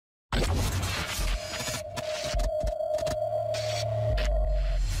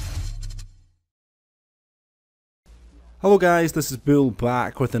Hello guys, this is Bull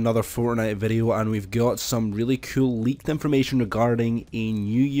back with another Fortnite video, and we've got some really cool leaked information regarding a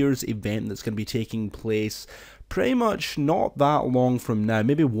New Year's event that's going to be taking place pretty much not that long from now,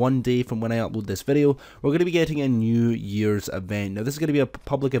 maybe one day from when I upload this video. We're going to be getting a New Year's event. Now this is going to be a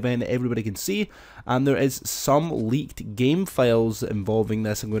public event that everybody can see, and there is some leaked game files involving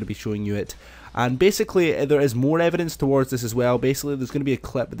this. I'm going to be showing you it. And basically, there is more evidence towards this as well. Basically, there's going to be a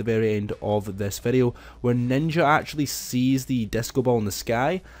clip at the very end of this video where Ninja actually sees the disco ball in the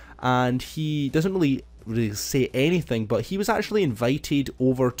sky, and he doesn't really say anything, but he was actually invited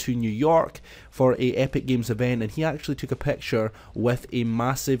over to New York for a Epic Games event, and he actually took a picture with a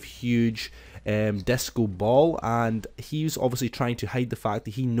massive, huge disco ball, and he's obviously trying to hide the fact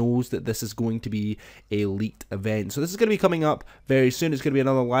that he knows that this is going to be a leaked event. So this is going to be coming up very soon. It's going to be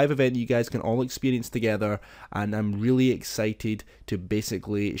another live event that you guys can all experience together, and I'm really excited to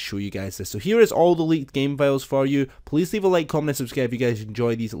basically show you guys this. So here is all the leaked game files for you. Please leave a like, comment, and subscribe if you guys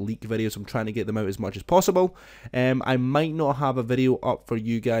enjoy these leaked videos. I'm trying to get them out as much as possible. I might not have a video up for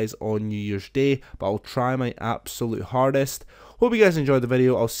you guys on New Year's Day, but I'll try my absolute hardest. Hope you guys enjoyed the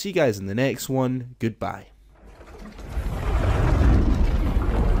video. I'll see you guys in the next one. Goodbye.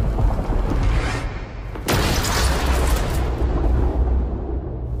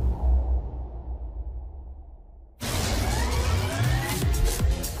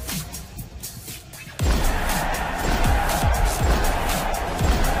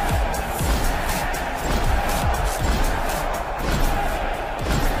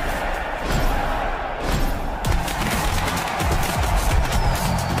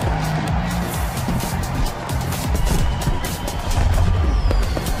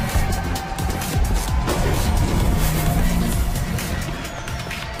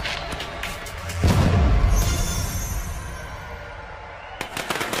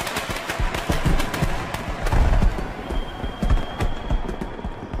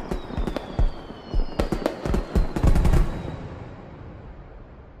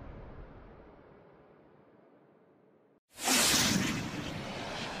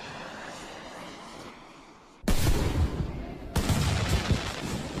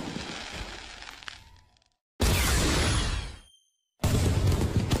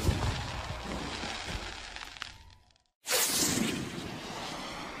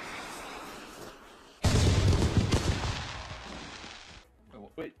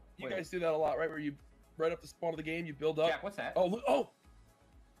 Wait, you guys do that a lot, right? Where you right up the spawn of the game, you build up. Jack, what's that? Oh, look! Oh,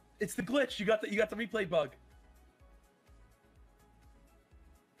 it's the glitch. You got the replay bug.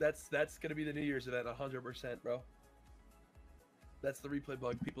 That's gonna be the New Year's event, 100%, bro. That's the replay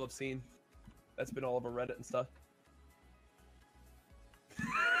bug people have seen. That's been all over Reddit and stuff.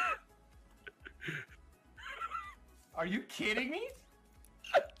 Are you kidding me?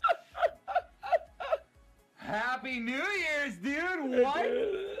 Happy New Year's, dude! What?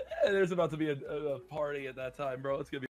 There's about to be a party at that time, bro. It's gonna be